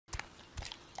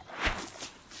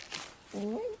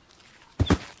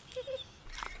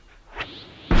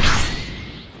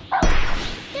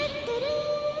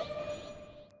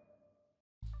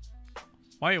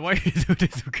Why you do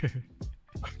this, okay?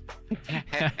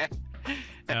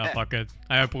 Yeah, fuck it.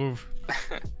 I approve.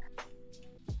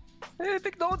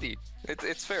 Take Dodi.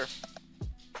 It's fair.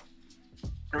 It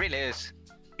really is.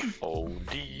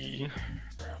 OD.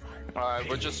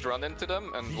 We'll just run into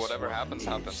them and whatever happens,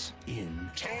 happens. You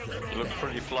look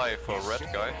pretty fly for a red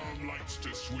guy.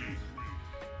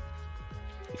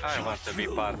 I want to be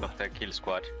part of the kill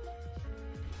squad.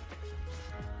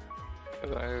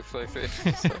 I think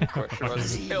some question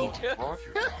was killed.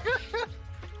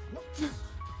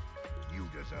 You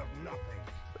deserve nothing.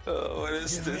 Oh, what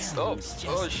is this? Oh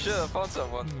shit, I found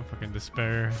someone. Fucking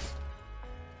despair.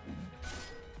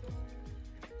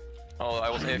 Oh,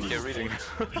 I was AFK reading.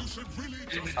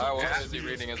 I was busy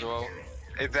reading as well.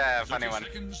 It's a funny one.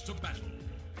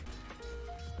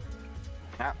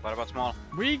 Yeah, what about small?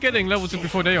 We getting level 2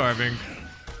 before they are, I think.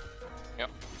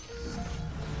 Yep.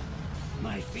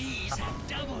 My fees have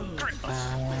doubled.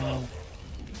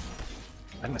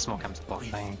 And the small comes to bot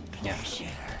lane. Yeah.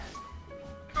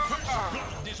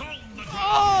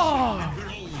 Oh! We're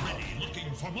already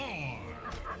looking for more.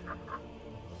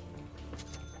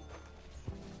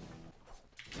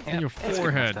 In your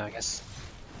forehead. I guess.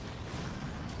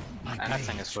 And that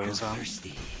thing is for you as well.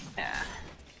 Yeah.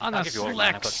 On I'll a give you all mine,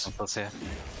 I've got flex. some pills here.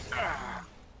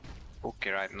 Okay,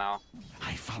 right now.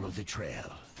 I follow the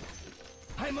trail.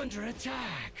 I'm under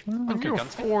attack. On your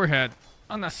forehead.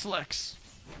 On a slex.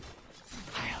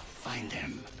 I'll find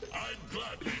them. I'm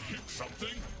glad they hit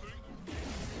something.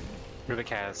 Rubik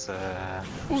has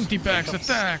Untibax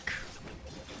attack.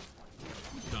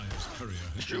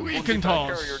 We can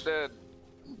toss. You're dead.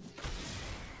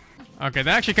 Okay,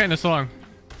 they're actually kind of strong.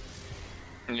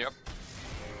 Yep.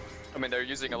 I mean, they're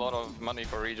using a lot of money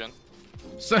for regen.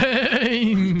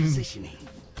 Same. Positioning.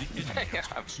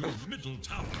 Yeah.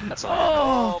 that's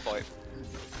all. Oh boy.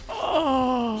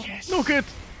 Oh, no kit.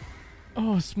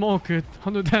 Oh, small kit.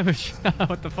 100 damage.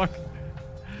 What the fuck?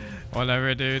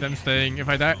 Whatever, dude. I'm staying. If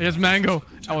I die, here's Mango.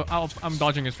 I'm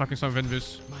dodging his fucking Sun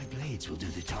Ventus. My blades will do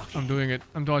the talking. I'm doing it.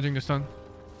 I'm dodging the stun.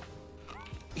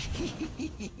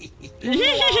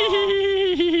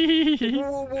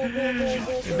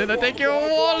 Did I take your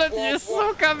wallet, you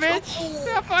suka bitch?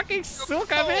 You fucking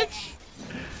suka bitch!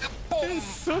 You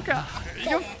suka!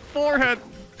 Your forehead!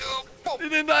 You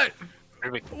didn't die!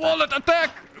 Rubik. Wallet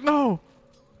attack! No!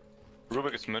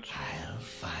 Rubik is mid. I'll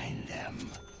find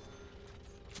them.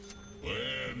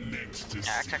 Yeah,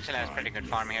 X actually has pretty good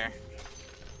farm here.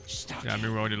 Stop. Yeah, I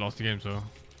mean, we already lost the game, so...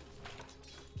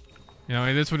 You know,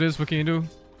 it is what it is. What can you do?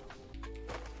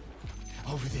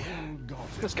 Over there.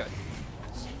 This guy.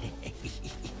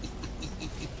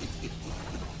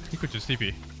 He could just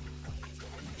TP.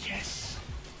 Yes.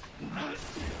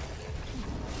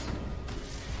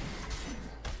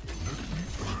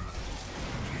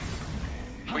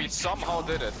 We somehow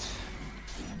did it.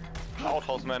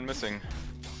 Outhouse man missing.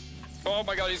 Oh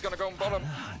my god, he's gonna go bottom.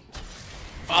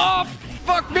 Ah,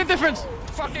 fuck! Mid difference!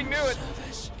 Fucking knew it.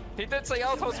 He did say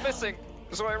outhouse missing,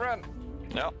 so I ran.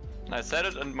 Yeah, I said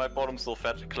it and my bottom's still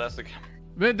fat. Classic.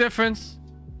 Mid difference.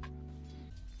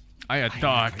 I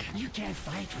attack. You can't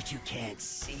fight what you can't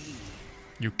see.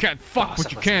 You can't fuck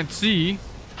what you can't see.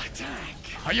 Attack.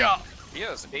 Hiya! He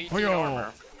has 18 Hiya!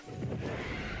 armor.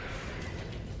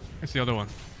 It's the other one.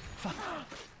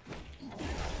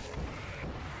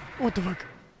 What the fuck?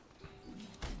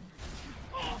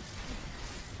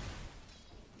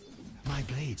 My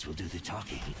blades will do the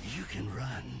talking. You can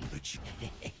run, but you...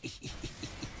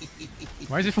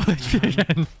 Why is he full HP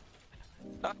again?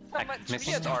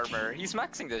 He has armor. He's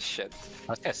maxing this shit.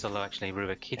 This guy's so low actually,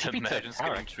 Rubik. He took Imagine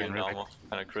skilling 3 in armor.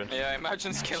 Kinda cringe. Yeah,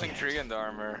 imagine killing 3 in the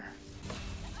armor.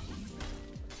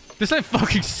 This guy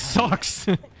fucking sucks.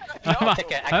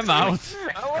 I'm out.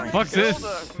 Fuck this.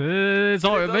 It's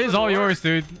all yours,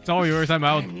 dude. It's all yours. I'm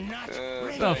out.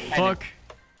 What the fuck?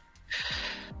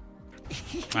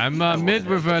 I'm mid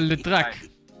with Litrak.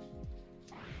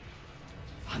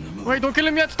 Wait, don't kill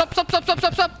him yet. Stop.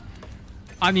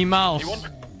 Animals.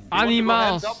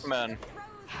 Animals. Up, man.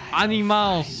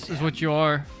 Animals is what you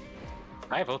are.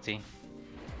 I have ulti.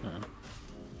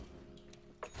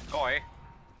 Oi.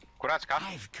 Kuracka.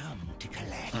 I've come to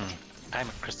collect. I'm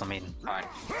a crystal maiden. Fine.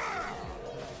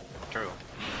 True.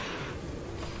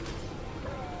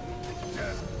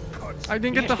 I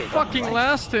didn't get the fucking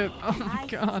last hit. Oh my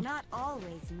god. Not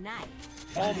always nice.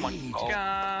 Oh my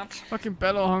god. Fucking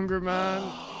battle hunger, man.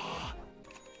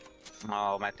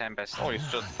 Oh, my Tempest. Oh, he's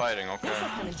just fighting, okay. This'll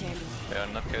come in handy. Yeah,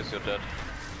 in that case you're dead.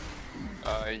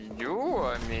 You?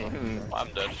 I mean, I'm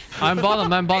dead. I'm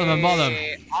bottom, I'm bottom, I'm bottom.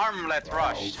 Armlet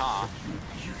rush, huh?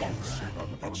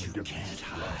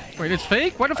 Wait, it's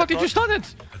fake? Why the fuck did you stun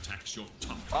it? Attacks your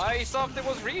top. I thought it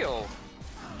was real.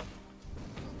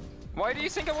 Why do you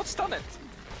think I would stun it?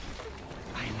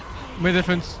 Mid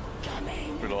defense.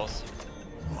 We lost.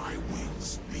 My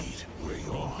wings beat where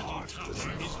your heart does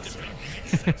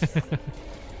not.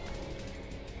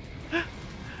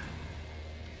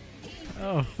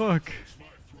 Oh fuck.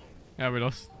 Yeah, we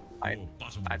lost. I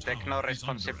take no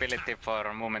responsibility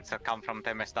for movements that come from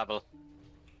them as double.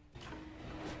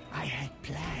 I had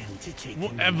planned to take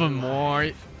Whatever more.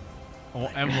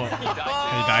 Whatever. He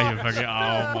died. Fucking.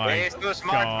 Oh my He's too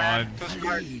smart, god. man. Too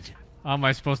smart. How am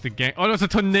I supposed to gang? Oh, there's a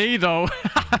tornado.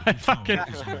 Fucking.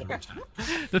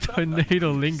 The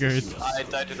tornado lingered. I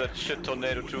died to that shit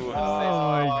tornado too.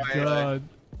 Oh my god.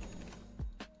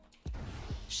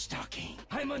 Stalking.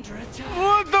 I'm under attack.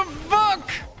 What the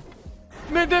fuck?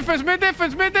 Mid defense, mid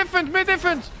defense, mid defense, mid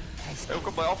defense. Hey, look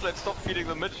at my offlane, stop feeding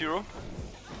the mid hero.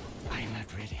 I'm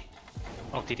not ready.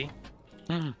 Oh, TD.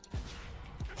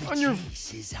 On your,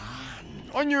 Chase is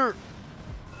on. on your,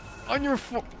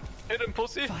 Hit him,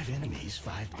 pussy. 5 enemies,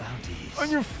 5 bounties. on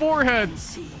your forehead.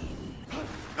 Seen.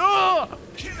 Oh,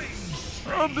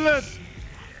 oh blood.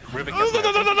 Rubik Oh, no,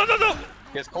 no, no, no, no, no, no.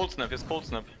 He has cold snap, he has cold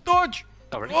snap. Dodge.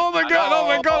 Already? Oh my god, oh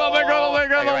my god, oh my god, oh my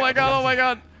god, oh my god, oh my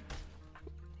god.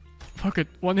 Fuck it,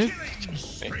 one hit.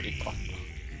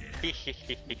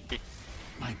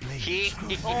 My blade.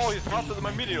 Oh, he's faster than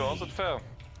my meteor, how's that fair?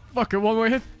 Fuck it, one more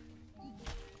hit.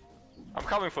 I'm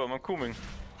coming for him, I'm coming.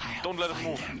 Don't let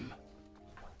him move.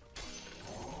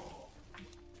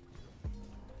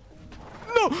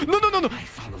 No, no, no, no, no. I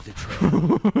follow the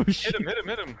trail. Oh, Hit shit. him, hit him,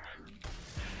 hit him.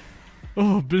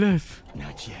 Oh, bless.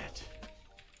 Not yet.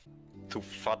 Too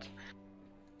fat.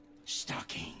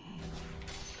 Stalking.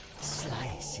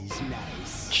 Slice is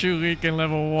nice. Shuriken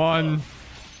level 1.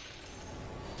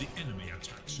 The enemy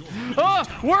attacks your Ah,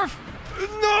 Worf.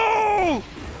 No.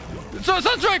 So,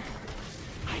 Sunstrike.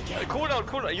 Cooldown,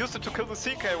 cooldown. I used it to kill the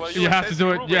CK while you You were have to chasing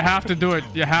do it. Rubik. You have to do it.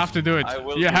 You have to do it. I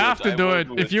will You do have it, to I do will it.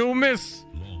 do If it. you miss,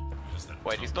 long as that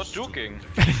Wait, he's not juking.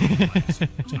 Why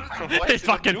he's is he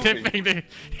not fucking juking? tipping the.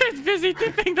 He's busy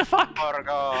tipping the fuck.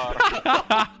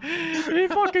 Forgot. He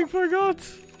fucking forgot.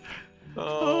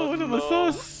 Oh, that was no.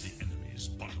 sus. the enemy's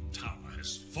bottom tower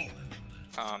has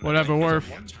fallen. Whatever, Worf.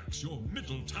 Attacks your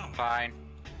middle tower. Fine.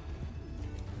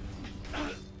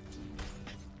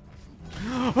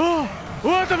 Oh,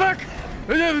 what the fuck?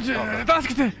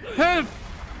 Basket, help!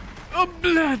 Oh,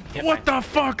 blood! What the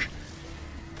fuck?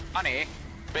 Honey,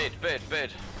 Bait, bait,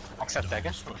 bait. accept, I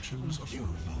guess. Instructions are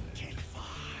Get far.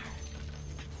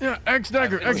 Yeah, X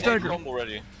dagger, X Insane dagger. combo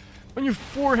ready. On your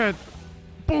forehead.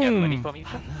 Ready Boom. for me?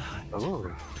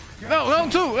 Oh. No,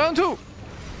 round two, round two.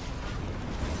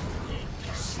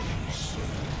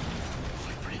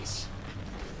 Footprints.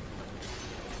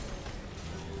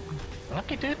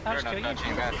 Okay, dude. I'm You're just not kidding.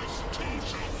 touching that.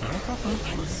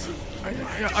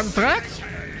 Yeah, I'm tracked.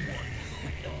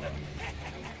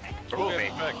 Ruby.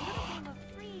 Back. A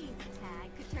freeze tag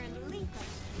could turn lethal.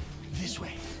 This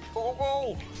way. Go,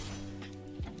 go!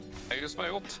 I use my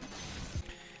ult.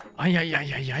 Ay, ay,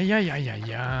 ay, ay, ay, ay, ay,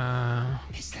 ay, ay.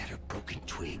 Is that a broken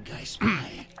twig I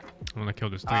spy? I'm gonna kill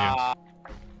this 3.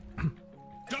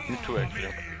 You too,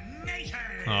 actually.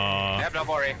 Yeah, don't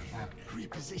worry.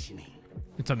 Repositioning.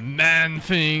 It's a man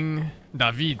thing.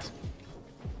 David.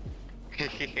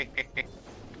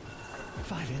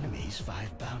 5 enemies,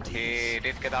 5 bounties. He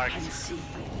did get arced. Unseen.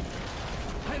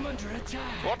 I'm under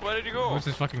attack. What? Where did you go? What's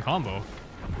this fucking combo?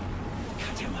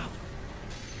 Cut him up.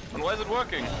 And why is it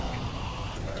working?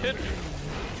 Hit!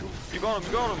 You got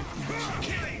him, you got him!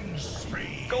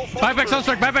 Go for Buyback it.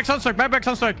 Sunstrike, buyback Sunstrike, buyback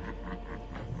Sunstrike.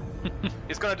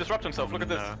 He's gonna disrupt himself, look at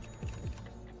this.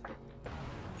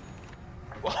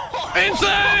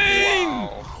 Insane!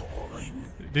 Wow.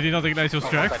 Did he not ignite your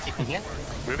strike?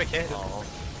 Rubik here. Oh.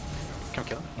 Can we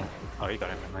kill him? Oh, you got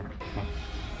him. Never mind.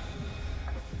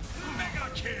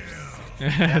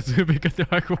 Yes, Rubik got the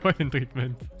Arc Warden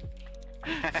treatment.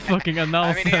 Fucking anal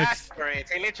I mean, he sex. asked for it.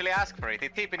 He literally asked for it. He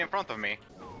tipped it in front of me.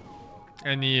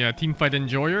 Any teamfight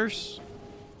enjoyers?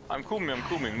 I'm cooming.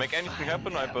 Make anything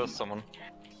happen, I burst someone.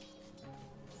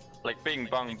 Like bing,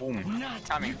 bang, boom. Not.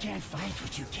 Coming. You can't fight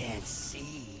what you can't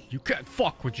see. You can't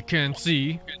fuck what you can't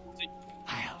see.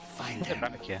 I'll find There's a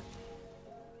them. Rubik here.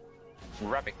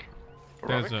 Rubik.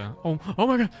 There's a. Oh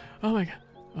my god. Oh my god.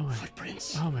 Oh my god.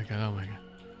 Footprints. Oh my god. Oh my god.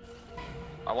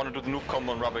 I wanna do the noob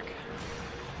combo on Rubik.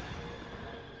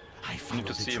 I follow to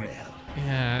the see him. trail.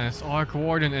 Yes, Arc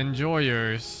Warden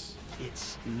enjoyers.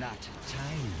 It's not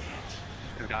time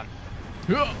yet. He's gone.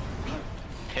 Huh.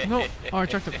 No. Oh, I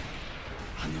checked it.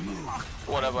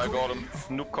 Whatever, I got him.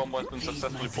 Noob combo has been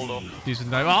successfully pulled off.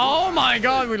 Decent dive. Oh my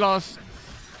god, we lost.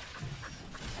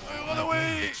 Run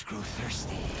away. Screw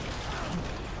thirsty.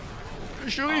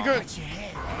 Shuriken.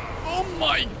 Oh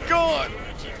my god.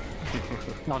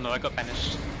 No, no, I got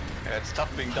banished. Yeah, it's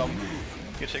tough being dumb.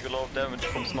 You take a lot of damage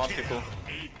from smart people.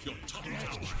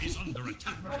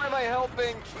 Why am I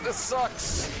helping? This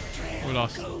sucks. We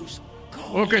lost.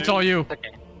 Okay, it's all you.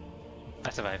 Okay. I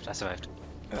survived, I survived.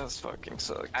 This fucking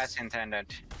sucks. As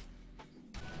intended.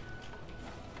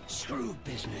 Screw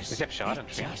business. Does he have shot? It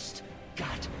just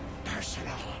got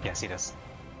personal. Yes, he does.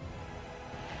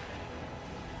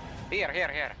 Here, here,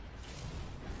 here.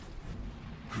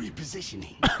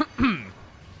 Repositioning.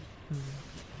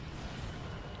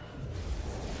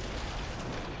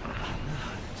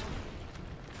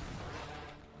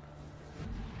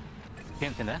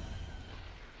 Hint in there.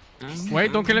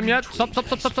 Wait, don't kill him yet. Stop, stop,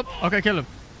 stop, stop, stop. Okay, kill him.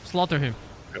 Slaughter him.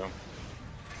 Yeah.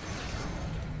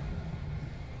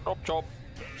 Chop, chop.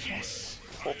 Yes.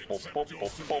 Pop, pop, pop,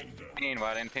 pop, pop.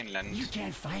 Meanwhile, in Finland. You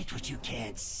can't fight what you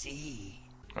can't see.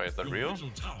 Wait, is that real?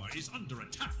 tower is under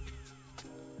attack.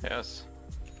 Yes.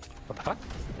 What the fuck?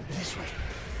 This way.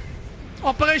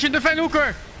 Operation defend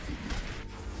Hooker.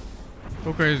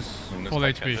 Hooker is And this full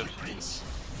guy HP. catch it.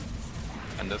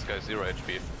 And this guy's 0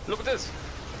 HP. Look at this!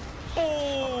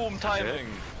 Boom! Timing!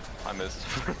 I missed.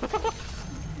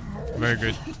 Very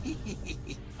good.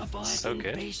 A Boston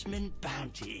Okay. basement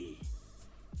bounty.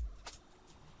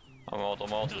 I'm out,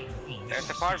 I'm out. There's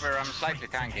a part where I'm slightly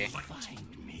tanky.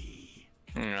 Find me.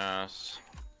 Yes.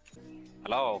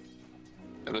 Hello.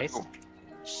 Yes.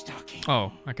 Stalking.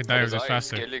 Oh, I can dive this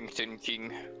faster. Skellington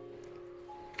King.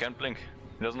 Can't blink.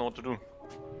 He doesn't know what to do.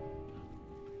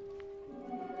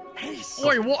 Haste.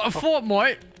 Wait, what a fort,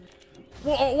 mate?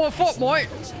 What a fort, mate?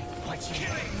 What's your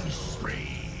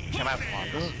Come out,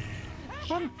 come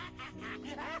on.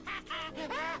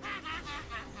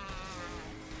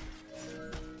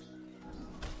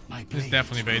 My This is blade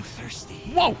definitely grew bait. Thirsty.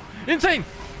 Whoa! Insane!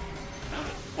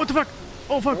 What the fuck?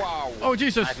 Oh fuck! Wow. Oh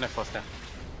Jesus! I have no foster.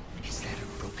 Is that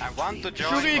a broken I want to join.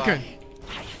 Shuriken!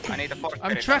 I need a force.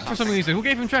 I'm spirit or tracked for some something. reason. Who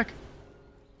gave him track?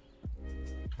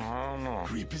 I don't know.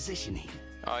 Repositioning.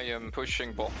 I am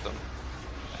pushing bottom.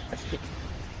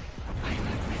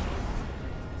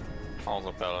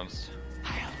 Also balanced.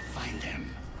 I'll find them.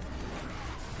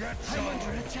 I'm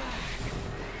under attack.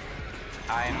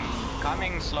 I'm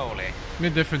coming slowly.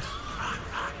 Mid difference.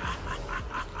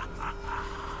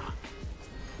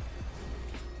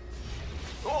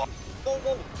 Oh! Oh,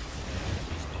 oh!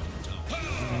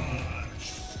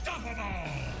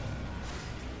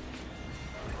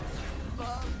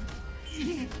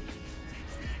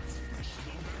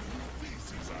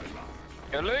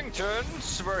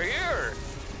 Skellingtons, we're here!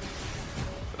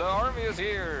 The army is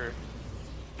here!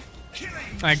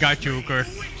 I got you, Hooker.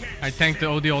 I tanked the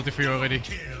OD ulti for you already.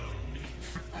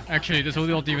 Actually, does OD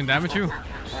ulti even damage you?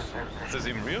 Is this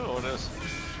even real or this?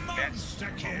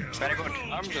 Very good.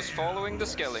 I'm just following the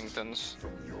Skellingtons.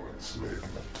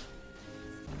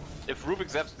 If Rubik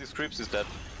zaps these creeps, he's dead.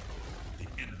 The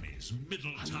enemy's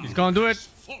middle tower He's gonna do it. has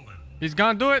fallen. He's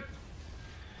gonna do it.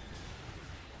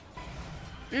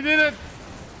 He did it.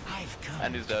 I've come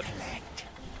And he's dead. to collect.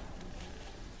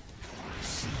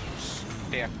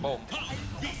 There, boom.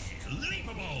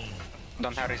 Unbelievable.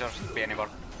 Don't have resources to be anymore.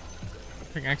 I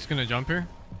think X gonna jump here.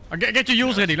 Get your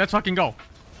Yules ready. Let's fucking go.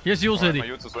 Here's Yules Alright, my ready.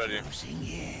 youth is ready. Closing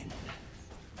in.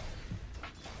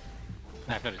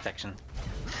 I have no detection.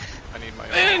 I need my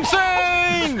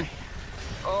Insane!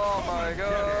 Oh my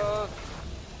god!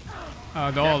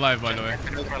 They're all alive, by the way.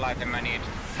 Neutral item I need.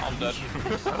 I'm dead.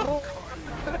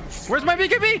 Where's my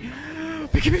BKB?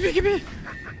 BKB, BKB!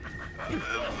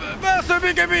 Master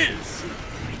BKB!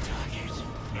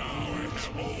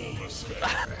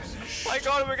 I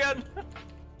got him again!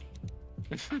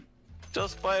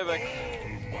 Just buy back.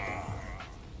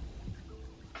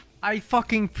 I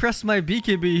fucking pressed my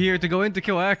BKB here to go in to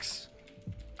kill X.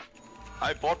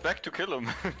 I bought back to kill him.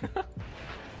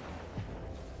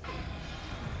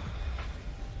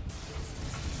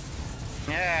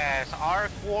 Yes,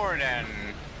 Arc Warden.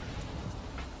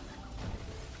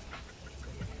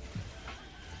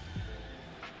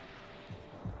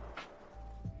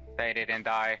 They didn't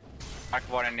die. Arc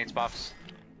Warden needs buffs.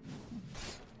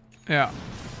 Yeah.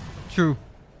 True.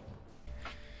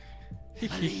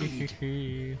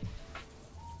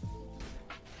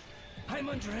 I'm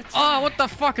under attack. Oh, what the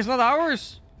fuck? It's not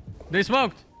ours. They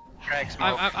smoked. Drag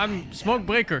smoke. I'm smoke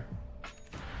breaker.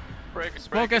 Break it,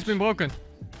 Smoke break has it. been broken.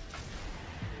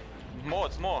 More,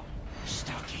 it's more.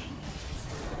 Stalking.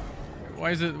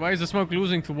 Why is the smoke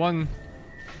losing to one?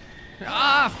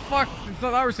 Ah, fuck! It's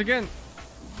not ours again.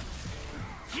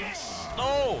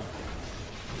 No!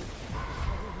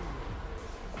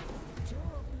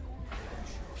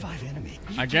 5 enemy.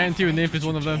 I guarantee you Nymph is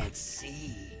one of them. Can't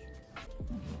see.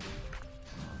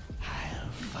 I'll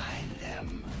find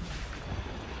them.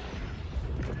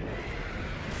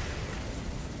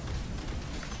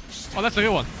 Oh, that's the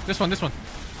real one. This one.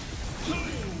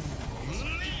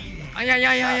 Ay, ay,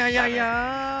 ay, ay, ay, ay,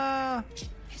 ay.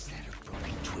 Is that a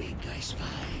broken twig I spy?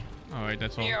 Alright,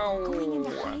 that's all. Going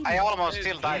into hiding. I almost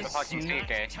still died to fucking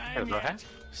CK.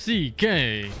 CK.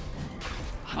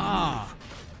 Ah.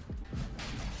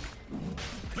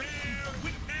 Bear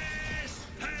witness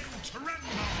and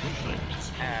tremble.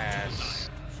 As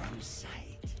From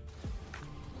sight.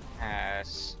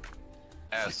 As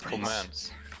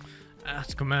commands.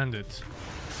 As commanded.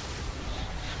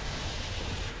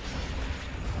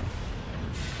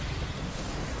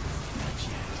 Not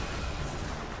yet.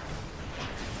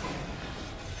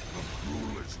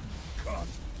 Rule is cut.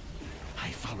 I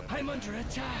follow. I'm under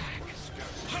attack.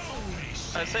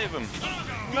 I save him.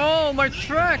 No, my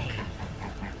track!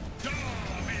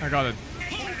 I got it.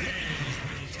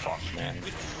 Fuck, man.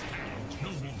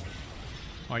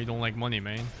 Oh, you don't like money,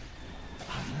 man.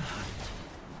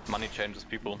 Money changes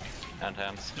people and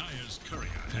hands.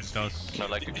 It does. And I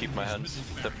like to keep my hands.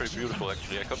 They're pretty beautiful,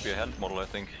 actually. I could be a hand model, I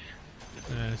think.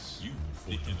 Yes.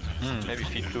 Maybe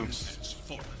feet too.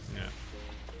 Yeah.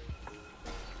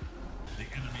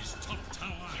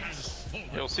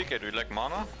 Yo, CK, do you like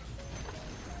mana?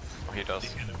 Oh, he does.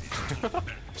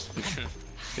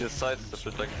 He decides to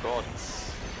fit like a god.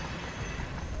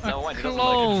 No, A why? He doesn't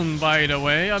clone, by the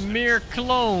way. A mere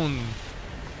clone.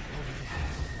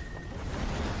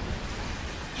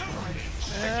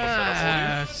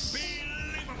 Yes.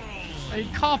 A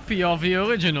copy of the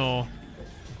original.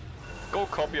 like it. Go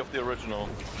copy of the original.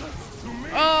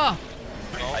 Ah!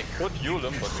 I could heal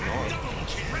him, but you know.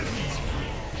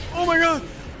 Oh my god!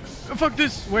 Fuck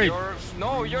this! Wait.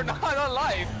 No, you're not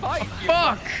alive. Fight you.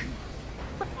 Fuck!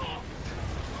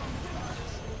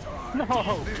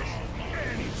 No!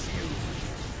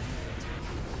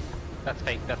 That's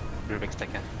fake, that's Rubik's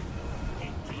taken.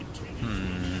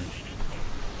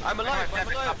 I'm alive. I'm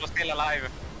alive. I'm still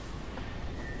alive.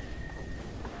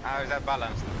 How is that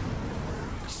balanced?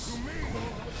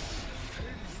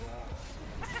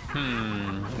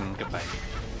 Goodbye.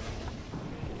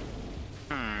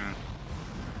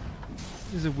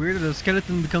 Is it weird that a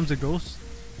skeleton becomes a ghost?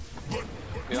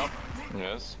 Yep.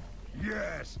 Yes.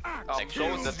 Yes.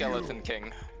 Shows the Skeleton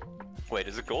King. Wait,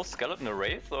 is a ghost skeleton a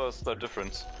wraith or is there a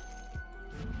difference?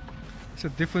 Is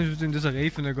there a difference between just a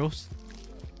wraith and a ghost?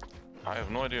 I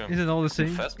have no idea. Is it all the same?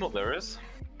 Phasmo there is.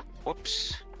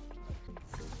 Whoops.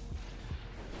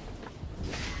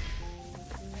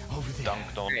 Over there.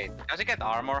 Dunked on. Wait, does it get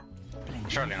armor?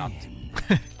 Surely not.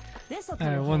 This'll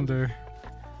I wonder.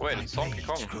 Wait, it's Donkey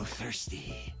Kong. Grow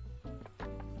thirsty.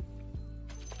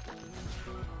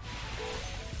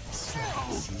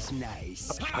 This is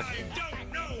nice. I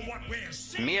don't know what we're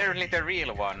seeing. Merely the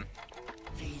real one.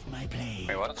 Feed my blade.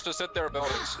 Wait, what? Let's just sit there about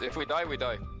it. If we die, we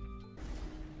die.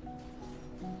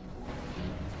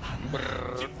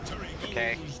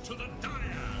 Okay.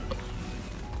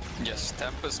 Yes,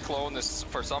 Tempest clone is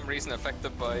for some reason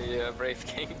affected by Wraith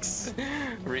King's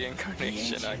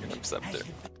reincarnation. I can accept it.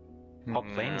 Top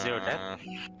lane, 0 death.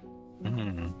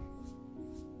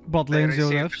 Bot lane 0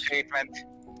 left. Treatment.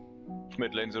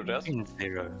 Mid lane 0 death.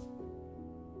 0.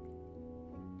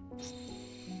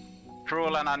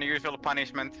 Cruel and unusual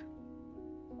punishment.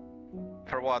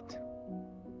 For what?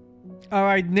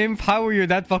 Alright, Nymph, how are you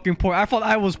that fucking poor? I thought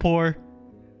I was poor.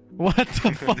 What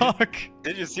the fuck?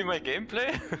 Did you see my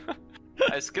gameplay?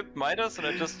 I skipped Midas and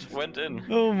I just went in.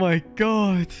 Oh my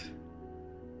god.